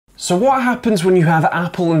So what happens when you have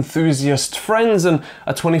Apple enthusiast friends and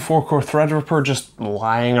a 24-core Threadripper just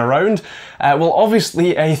lying around? Well,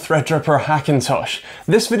 obviously a Threadripper Hackintosh.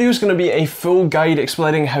 This video is going to be a full guide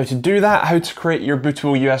explaining how to do that, how to create your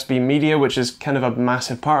bootable USB media, which is kind of a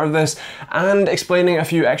massive part of this, and explaining a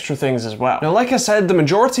few extra things as well. Now, like I said, the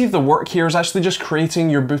majority of the work here is actually just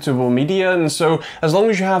creating your bootable media, and so as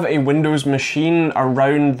long as you have a Windows machine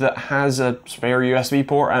around that has a spare USB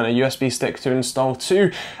port and a USB stick to install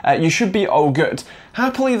too, you should be all good.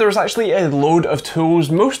 Happily, there's actually a load of tools,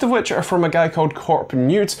 most of which are from a guy called Corp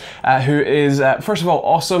Newt, who is, first of all,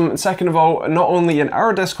 awesome, and second of all, not only in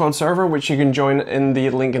our Discord server, which you can join in the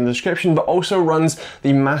link in the description, but also runs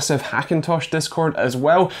the massive Hackintosh Discord as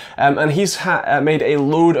well. And he's made a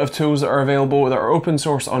load of tools that are available that are open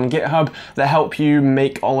source on GitHub that help you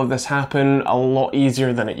make all of this happen a lot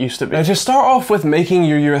easier than it used to be. Now, to start off with making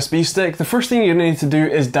your USB stick, the first thing you need to do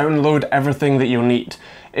is download everything that you'll need.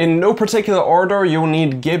 In no particular order, you'll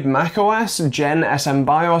need GB macOS, Gen SM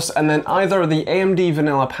BIOS, and then either the AMD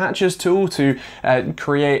Vanilla Patches tool to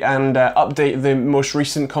create and update the most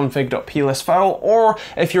recent config.plist file, or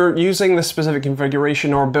if you're using this specific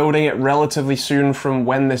configuration or building it relatively soon from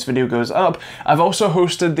when this video goes up, I've also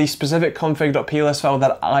hosted the specific config.plist file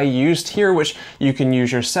that I used here, which you can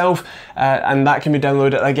use yourself, and that can be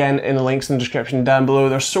downloaded again in the links in the description down below.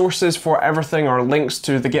 There's sources for everything, or links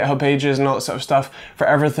to the GitHub pages and all that sort of stuff for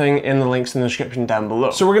everything in the links in the description down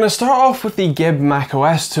below. So we're going to start off with the GB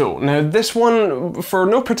macOS tool. Now this one, for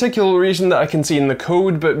no particular reason that I can see in the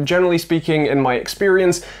code, but generally speaking in my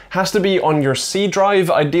experience, has to be on your C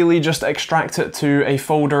drive. Ideally just extract it to a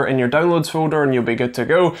folder in your downloads folder and you'll be good to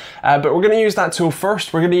go. But we're going to use that tool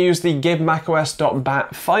first. We're going to use the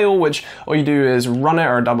gibmacos.bat file, which all you do is run it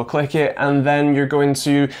or double click it, and then you're going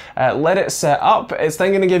to let it set up. It's then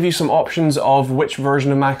going to give you some options of which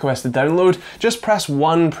version of macOS to download. Just press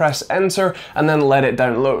 1, press enter, and then let it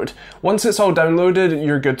download. Once it's all downloaded,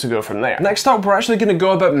 you're good to go from there. Next up, we're actually going to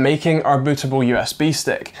go about making our bootable USB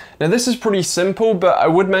stick. Now this is pretty simple, but I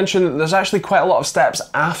would mention that there's actually quite a lot of steps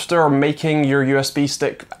after making your USB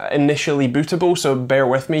stick initially bootable, so bear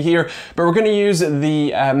with me here. But we're going to use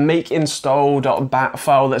the makeinstall.bat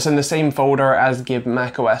file that's in the same folder as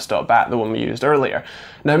gibmacos.bat, the one we used earlier.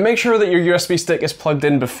 Now make sure that your USB stick is plugged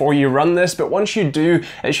in before you run this, but once you do,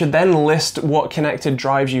 it should then list what connected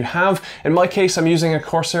drives you have. In my case, I'm using a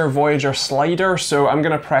Corsair Voyager slider, so I'm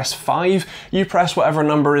going to press 5. You press whatever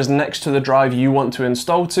number is next to the drive you want to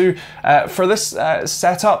install to. For this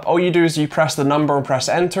setup, all you do is you press the number and press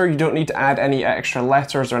enter. You don't need to add any extra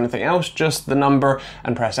letters or anything else, just the number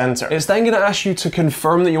and press enter. It's then going to ask you to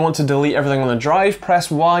confirm that you want to delete everything on the drive.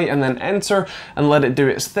 Press Y and then enter and let it do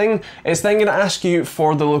its thing. It's then going to ask you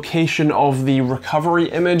for the location of the recovery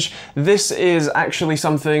image. This is actually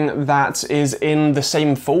something that is in the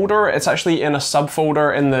same folder. It's actually in a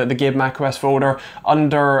subfolder in the GB macOS folder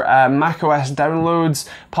under macOS downloads,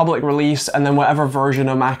 public release, and then whatever version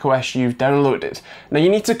of macOS you've downloaded. Now you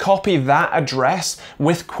need to copy that address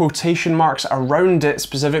with quotation marks around it,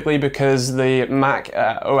 specifically because the Mac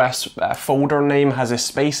OS folder name has a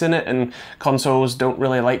space in it and consoles don't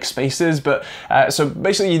really like spaces. But so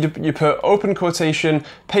basically you put open quotation,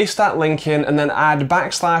 paste that link in, and then add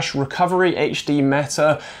 /recovery HD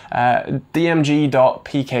meta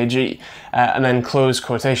dmg.pkg and then close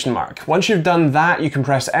quotation mark. Once you've done that, you can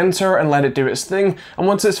press enter and let it do its thing, and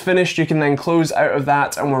once it's finished you can then close out of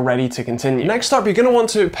that and we're ready to continue. Next up, you're going to want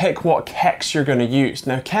to pick what kex you're going to use.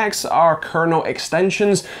 Now kex are kernel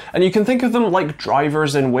extensions, and you can think of them like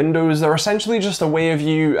drivers in Windows. They're essentially just a way of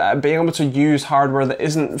you being able to use hardware that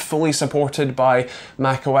isn't fully supported by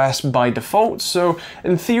macOS by default. So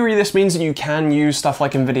in theory this means that you can use stuff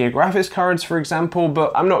like NVIDIA graphics cards, for example,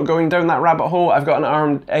 but I'm not going down that rabbit hole. I've got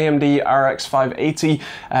an AMD RX 580,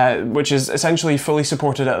 which is essentially fully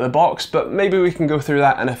supported out of the box, but maybe we can go through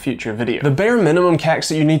that in a future video. The bare minimum kex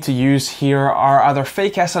that you need to use here are either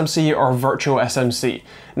fake SMC or virtual SMC.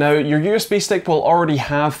 Now your USB stick will already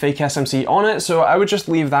have fake SMC on it, so I would just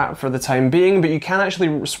leave that for the time being, but you can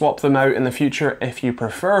actually swap them out in the future if you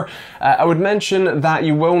prefer. I would mention that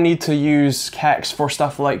you will need to use kex for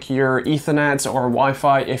stuff like your Ethernet or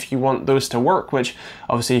Wi-Fi if you want those to work, which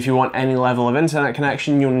obviously if you want any level of internet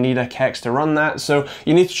connection you'll need a kex to run that. So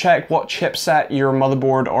you need to check what chipset your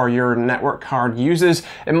motherboard or your network card uses.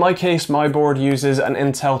 In my case, my board uses an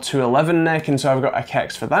Intel 211 NIC, and so I've got a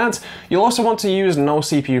kex for that. You'll also want to use an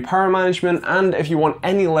OC CPU power management, and if you want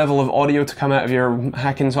any level of audio to come out of your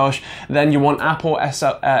Hackintosh, then you want Apple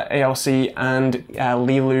ALC and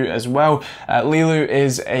Lilu as well. Lilu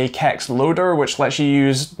is a kex loader, which lets you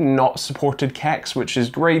use not supported kex, which is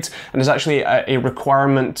great, and is actually a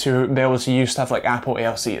requirement to be able to use stuff like Apple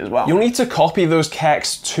ALC as well. You'll need to copy those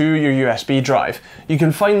kex to your USB drive. You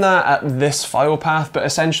can find that at this file path, but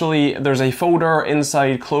essentially there's a folder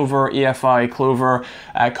inside Clover, EFI, Clover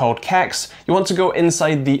called kex. You want to go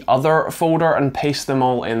inside the other folder and paste them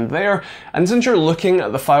all in there. And since you're looking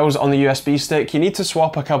at the files on the USB stick, you need to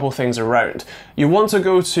swap a couple things around. You want to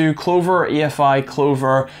go to Clover, EFI,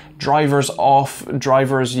 Clover, drivers off,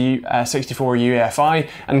 drivers 64 UEFI,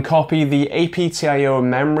 and copy the APTIO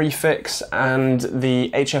memory fix and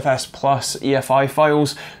the HFS plus EFI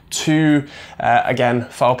files to, again,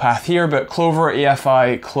 file path here, but Clover,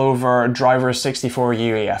 EFI, Clover, drivers 64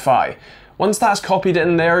 UEFI. Once that's copied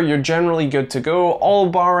in there, you're generally good to go, all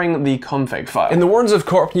barring the config file. In the words of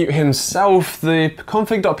Corpnute himself, the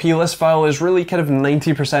config.plist file is really kind of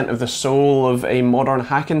 90% of the soul of a modern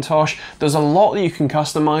Hackintosh. There's a lot that you can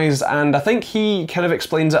customize, and I think he kind of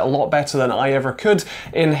explains it a lot better than I ever could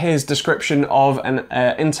in his description of an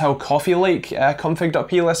Intel Coffee Lake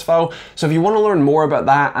config.plist file. So if you want to learn more about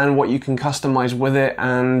that and what you can customize with it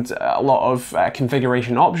and a lot of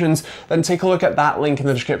configuration options, then take a look at that link in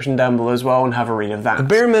the description down below as well and have a read of that. The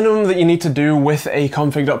bare minimum that you need to do with a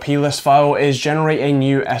config.plist file is generate a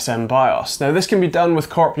new SM BIOS. Now this can be done with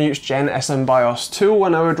Corpnute's Gen SM BIOS tool,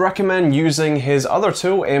 and I would recommend using his other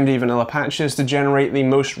tool, AMD Vanilla Patches, to generate the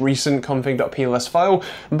most recent config.plist file.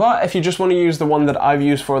 But if you just want to use the one that I've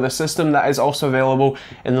used for the system, that is also available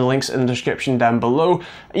in the links in the description down below.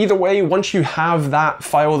 Either way, once you have that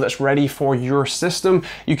file that's ready for your system,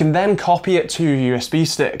 you can then copy it to your USB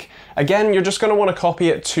stick. Again, you're just going to want to copy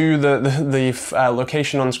it to the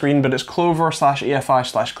location on screen, but it's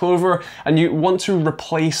Clover/EFI/Clover, and you want to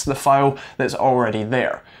replace the file that's already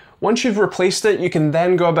there. Once you've replaced it, you can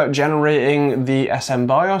then go about generating the SM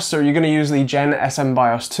BIOS. So you're going to use the Gen SM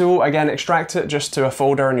BIOS tool. Again, extract it just to a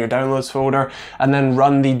folder in your downloads folder, and then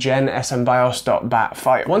run the gen smbios.bat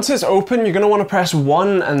file. Once it's open, you're going to want to press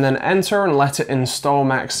 1 and then enter and let it install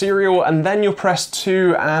Mac Serial, and then you'll press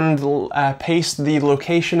 2 and paste the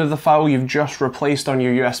location of the file you've just replaced on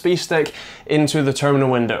your USB stick into the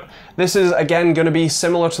terminal window. This is again going to be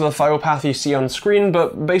similar to the file path you see on screen,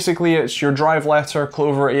 but basically it's your drive letter,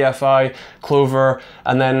 Clover, EFI, Clover,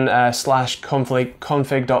 and then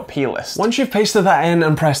 /config.plist. Once you've pasted that in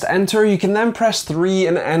and pressed enter, you can then press 3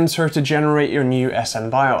 and enter to generate your new SM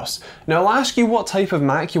BIOS. Now I'll ask you what type of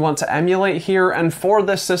Mac you want to emulate here, and for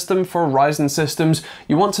this system, for Ryzen systems,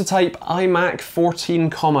 you want to type iMac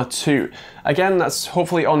 14,2. Again, that's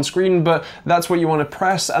hopefully on screen, but that's what you want to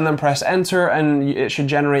press, and then press enter, and it should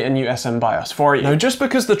generate a new SM BIOS for you. Now, just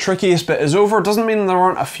because the trickiest bit is over doesn't mean there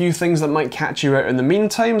aren't a few things that might catch you out in the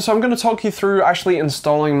meantime, so I'm going to talk you through actually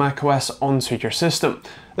installing macOS onto your system.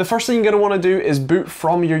 The first thing you're going to want to do is boot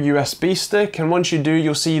from your USB stick, and once you do,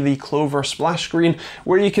 you'll see the Clover splash screen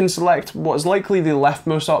where you can select what is likely the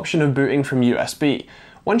leftmost option of booting from USB.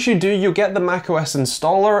 Once you do, you'll get the macOS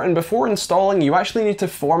installer, and before installing, you actually need to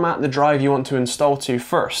format the drive you want to install to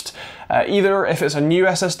first. Either if it's a new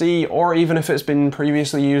SSD or even if it's been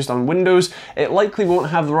previously used on Windows, it likely won't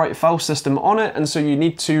have the right file system on it, and so you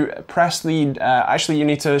need to press the, actually you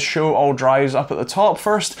need to show all drives up at the top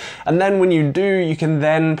first, and then when you do, you can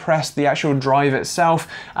then press the actual drive itself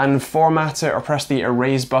and format it, or press the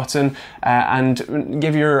erase button and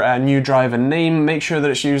give your new drive a name. Make sure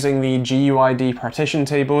that it's using the GUID partition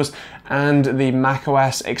tables and the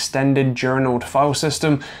macOS extended journaled file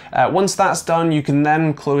system. Once that's done, you can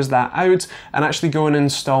then close that out and actually go and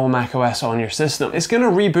install macOS on your system. It's going to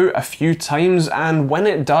reboot a few times, and when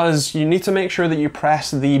it does, you need to make sure that you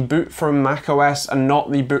press the boot from macOS and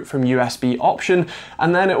not the boot from USB option,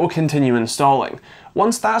 and then it will continue installing.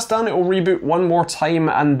 Once that's done, it will reboot one more time,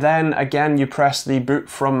 and then again you press the boot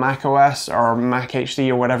from macOS or Mac HD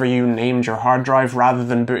or whatever you named your hard drive rather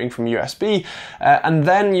than booting from USB, and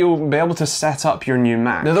then you'll be able to set up your new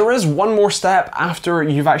Mac. Now there is one more step after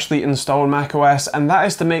you've actually installed macOS, and that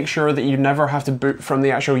is to make sure that you never have to boot from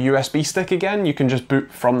the actual USB stick again. You can just boot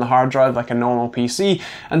from the hard drive like a normal PC,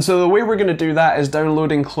 and so the way we're going to do that is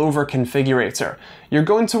downloading Clover Configurator. You're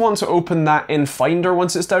going to want to open that in Finder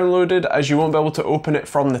once it's downloaded, as you won't be able to open open it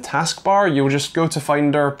from the taskbar. You'll just go to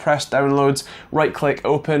Finder, press Downloads, right click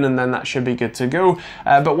Open, and then that should be good to go.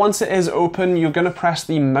 But once it is open, you're going to press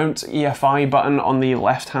the Mount EFI button on the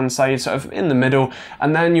left hand side, sort of in the middle,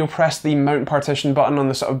 and then you'll press the Mount Partition button on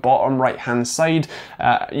the sort of bottom right hand side.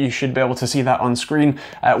 You should be able to see that on screen.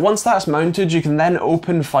 Once that's mounted, you can then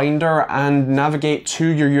open Finder and navigate to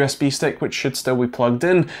your USB stick, which should still be plugged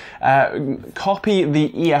in. Copy the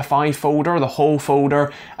EFI folder, the whole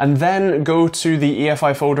folder, and then go to the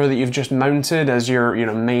EFI folder that you've just mounted as your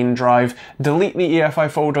main drive. Delete the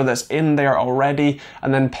EFI folder that's in there already,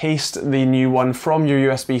 and then paste the new one from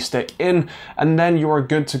your USB stick in, and then you are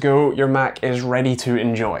good to go. Your Mac is ready to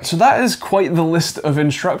enjoy. So that is quite the list of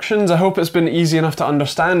instructions. I hope it's been easy enough to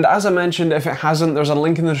understand. As I mentioned, if it hasn't, there's a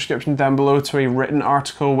link in the description down below to a written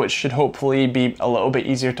article, which should hopefully be a little bit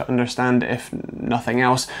easier to understand if nothing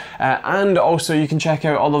else. And also you can check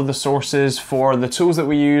out all of the sources for the tools that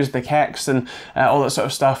we use, the kex, and all that sort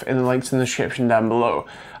of stuff in the links in the description down below.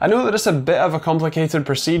 I know that it's a bit of a complicated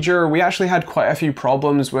procedure. We actually had quite a few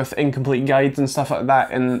problems with incomplete guides and stuff like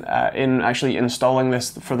that in actually installing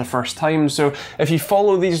this for the first time. So if you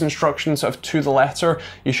follow these instructions sort of to the letter,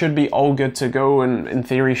 you should be all good to go, and in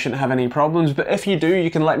theory shouldn't have any problems. But if you do, you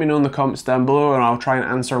can let me know in the comments down below and I'll try and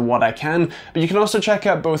answer what I can. But you can also check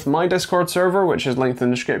out both my Discord server, which is linked in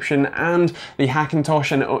the description, and the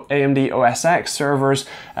Hackintosh and AMD OS X servers,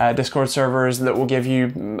 Discord servers that will give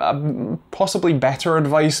you possibly better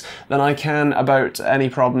advice than I can about any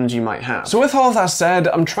problems you might have. So with all of that said,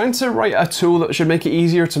 I'm trying to write a tool that should make it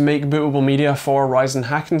easier to make bootable media for Ryzen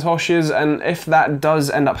Hackintoshes, and if that does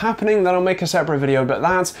end up happening, then I'll make a separate video about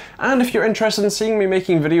that. And if you're interested in seeing me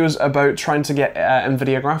making videos about trying to get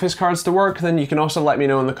NVIDIA graphics cards to work, then you can also let me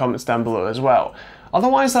know in the comments down below as well.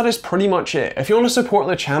 Otherwise, that is pretty much it. If you want to support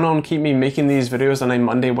the channel and keep me making these videos on a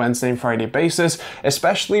Monday, Wednesday, and Friday basis,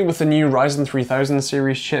 especially with the new Ryzen 3000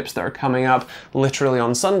 series chips that are coming up literally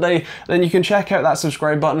on Sunday, then you can check out that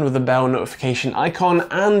subscribe button with the bell notification icon,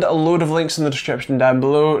 and a load of links in the description down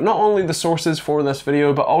below. Not only the sources for this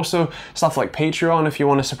video, but also stuff like Patreon if you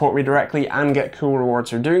want to support me directly and get cool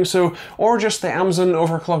rewards for doing so, or just the Amazon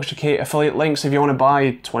Overclocked to K affiliate links if you want to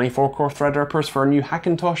buy 24-core Threadrippers for a new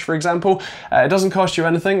Hackintosh, for example. It doesn't cost you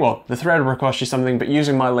anything. Well, the Threadripper costs you something, but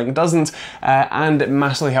using my link doesn't, and it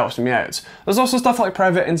massively helps me out. There's also stuff like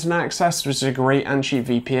private internet access, which is a great and cheap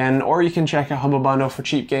VPN, or you can check out Humble Bundle for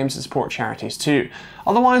cheap games that support charities too.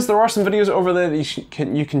 Otherwise, there are some videos over there that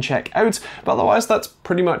you can check out, but otherwise that's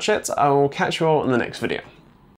pretty much it. I will catch you all in the next video.